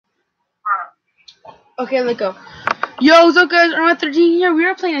Okay, let's go. Yo, what's up, guys? I'm 13 here. We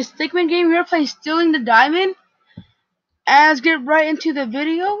are playing a StickMan game. We are playing Stealing the Diamond. And let's get right into the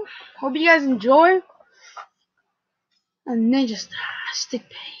video. Hope you guys enjoy. A ninja star stick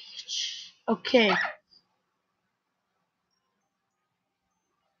page. Okay.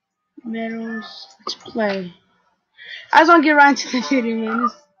 Medals. Let's play. I just want to get right into the video, man.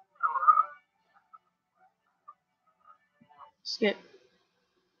 Skip.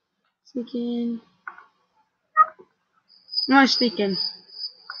 Sneaking. No, I'm sneaking.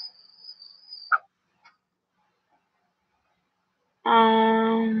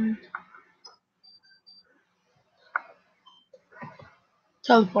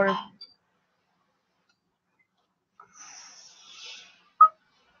 Teleporter.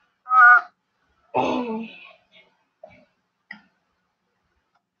 Oh.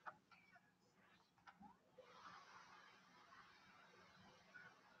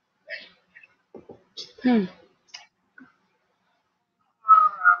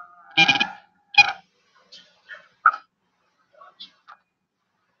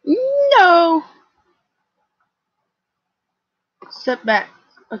 No. Step back.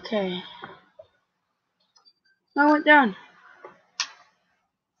 Okay. I went down.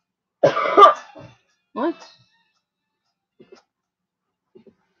 What?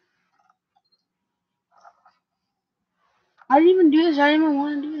 I didn't even do this. I didn't even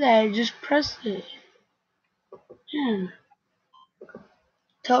want to do that. I just pressed it. Damn.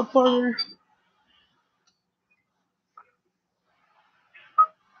 Teleporter.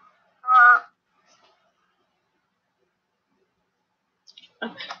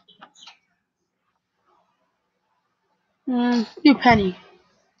 New penny.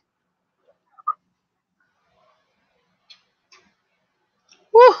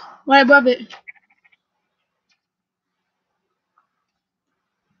 Woo! Right above it.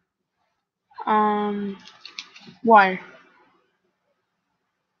 Wire.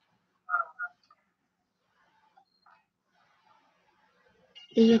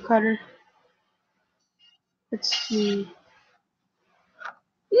 Laser cutter. Let's see.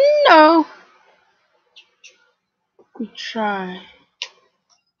 No! We try.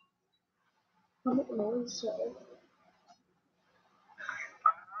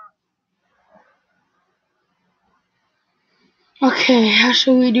 Okay, how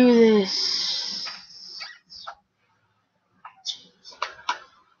should we do this?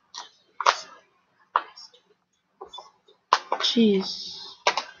 Jeez.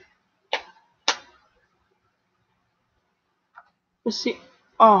 Let's see.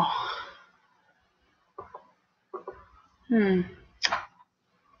 Oh.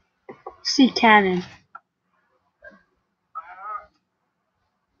 See cannon.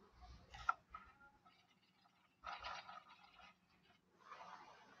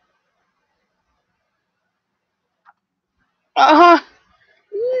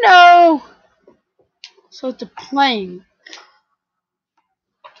 No! So it's a plane.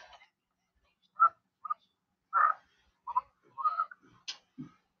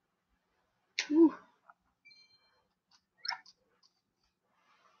 Ooh.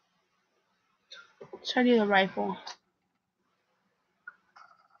 Try to do the rifle.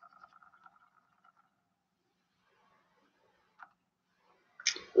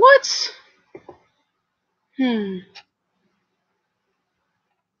 What?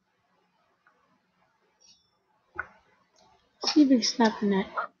 See if we can snap the neck.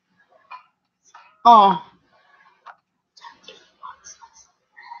 Oh.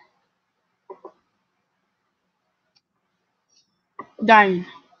 Diamond.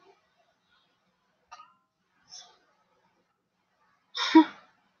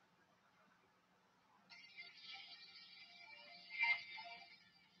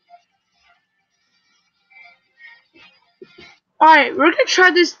 Alright, we're gonna try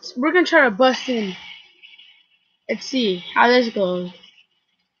this. We're gonna try to bust in. Let's see how this goes.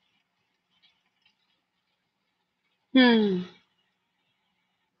 Hmm.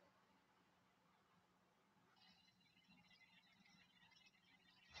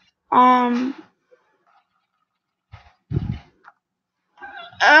 Um.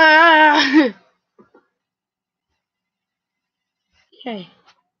 Okay.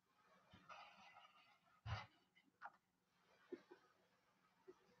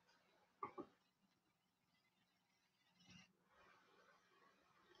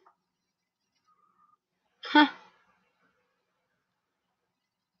 Huh.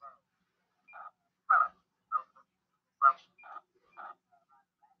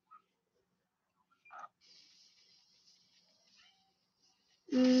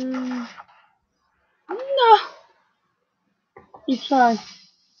 No. You try.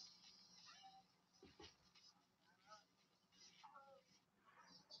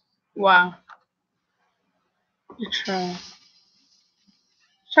 Wow. Let's try.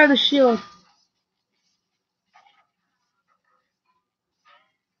 Let's try the shield.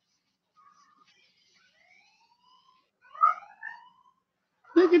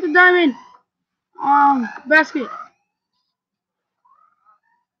 Look at the diamond. Basket.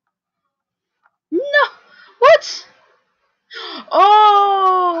 No. What?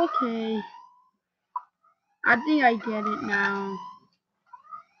 Oh, okay. I think I get it now.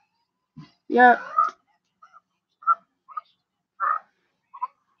 Yep.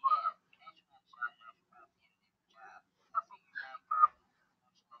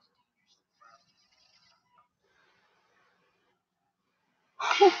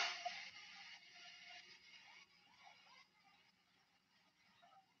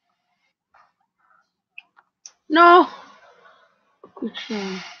 No. Which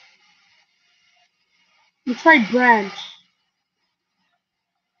one? You tried branch.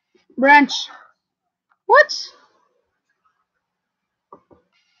 Branch. What?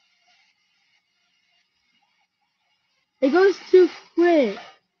 It goes too quick.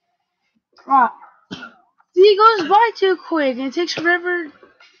 Ah. See, it goes by too quick and it takes forever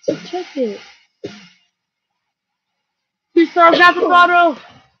to check it. 2 stars, got the bottle.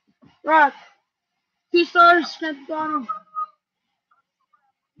 Rock. 2 stars, got the bottle.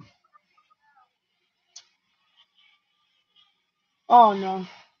 Oh no.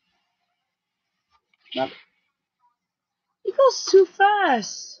 Nope. It goes too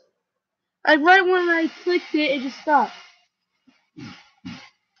fast. Like right when I clicked it, it just stopped.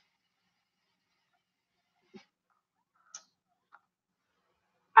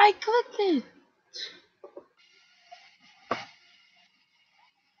 I clicked it.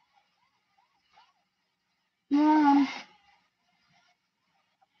 Mom.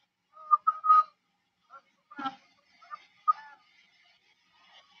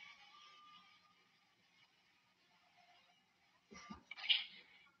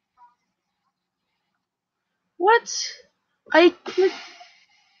 What? I clicked.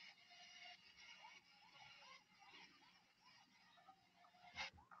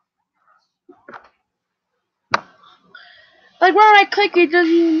 Like when I click it,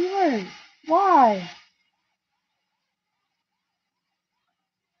 doesn't even work. Why?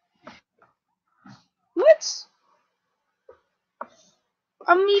 What?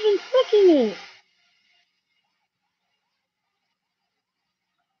 I'm even clicking it.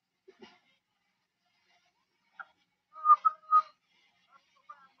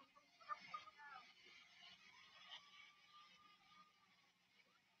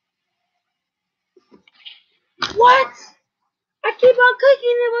 What? I keep on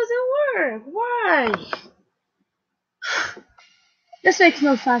clicking, it wasn't work. Why? This makes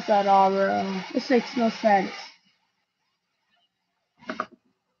no sense at all, bro. This makes no sense.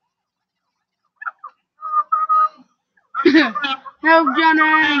 Help,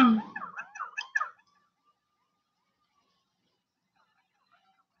 Johnny.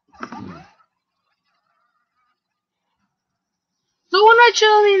 So when I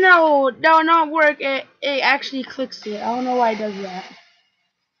tell me no, that will not work, it actually clicks it. I don't know why it does that.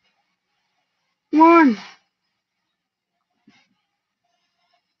 Come on.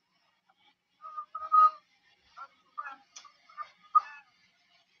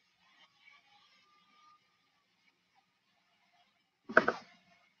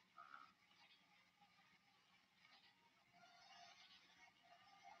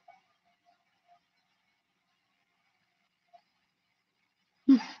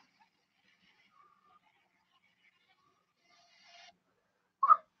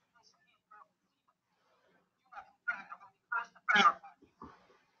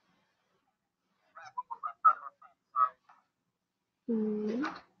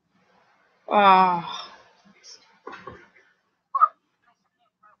 Ah.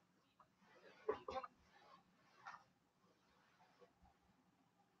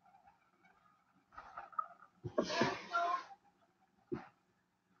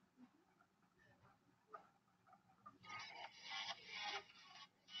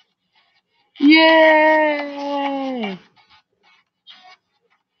 Yay!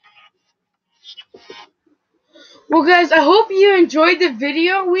 Well, guys, I hope you enjoyed the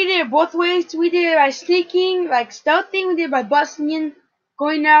video. We did it both ways. We did it by sneaking, like stealthing. We did it by busting in,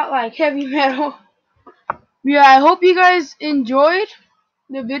 going out like heavy metal. Yeah, I hope you guys enjoyed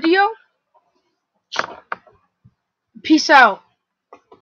the video. Peace out.